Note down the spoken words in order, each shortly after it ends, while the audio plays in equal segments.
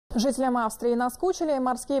Жителям Австрии наскучили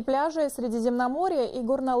морские пляжи, Средиземноморье и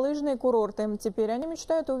горнолыжные курорты. Теперь они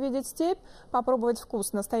мечтают увидеть степь, попробовать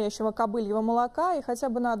вкус настоящего кобыльего молока и хотя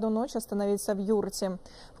бы на одну ночь остановиться в юрте.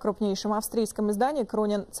 В крупнейшем австрийском издании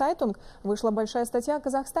 «Крупнейшее» вышла большая статья о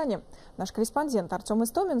Казахстане. Наш корреспондент Артем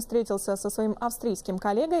Истомин встретился со своим австрийским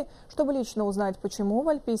коллегой, чтобы лично узнать, почему в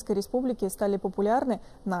Альпийской республике стали популярны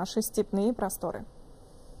наши степные просторы.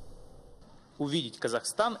 Увидеть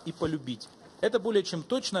Казахстан и полюбить. Это более чем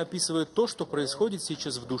точно описывает то, что происходит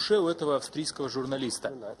сейчас в душе у этого австрийского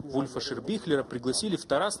журналиста. Вульфа Ширбихлера пригласили в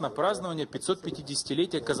Тарас на празднование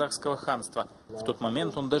 550-летия казахского ханства. В тот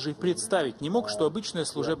момент он даже и представить не мог, что обычная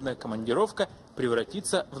служебная командировка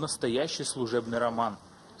превратится в настоящий служебный роман.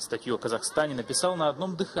 Статью о Казахстане написал на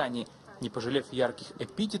одном дыхании, не пожалев ярких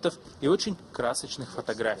эпитетов и очень красочных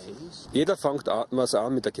фотографий.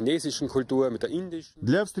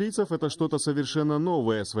 Для австрийцев это что-то совершенно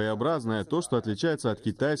новое, своеобразное, то, что отличается от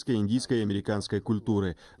китайской, индийской и американской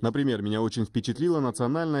культуры. Например, меня очень впечатлила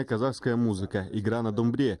национальная казахская музыка, игра на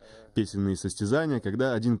домбре, песенные состязания,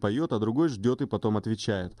 когда один поет, а другой ждет и потом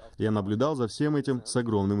отвечает. Я наблюдал за всем этим с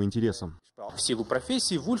огромным интересом. В силу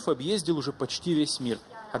профессии Вульф объездил уже почти весь мир.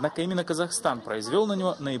 Однако именно Казахстан произвел на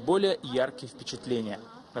него наиболее яркие впечатления.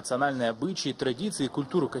 Национальные обычаи, традиции и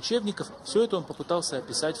культуру кочевников – все это он попытался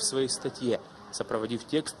описать в своей статье, сопроводив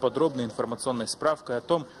текст подробной информационной справкой о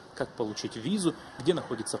том, как получить визу, где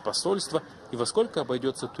находится посольство и во сколько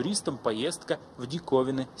обойдется туристам поездка в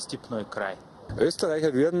диковинный степной край.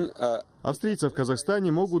 Австрийцев в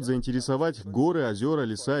Казахстане могут заинтересовать горы, озера,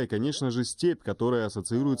 леса и, конечно же, степь, которая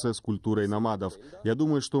ассоциируется с культурой номадов. Я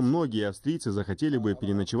думаю, что многие австрийцы захотели бы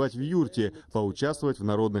переночевать в юрте, поучаствовать в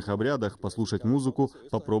народных обрядах, послушать музыку,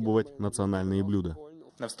 попробовать национальные блюда.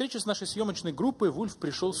 На встречу с нашей съемочной группой Вульф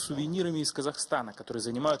пришел с сувенирами из Казахстана, которые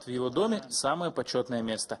занимают в его доме самое почетное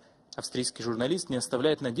место. Австрийский журналист не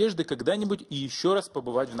оставляет надежды когда-нибудь и еще раз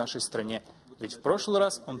побывать в нашей стране. Ведь в прошлый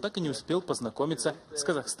раз он так и не успел познакомиться с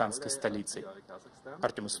казахстанской столицей.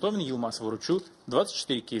 Артем Истомин, Йылмаз Вуручу,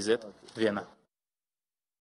 24 КЗ, Вена.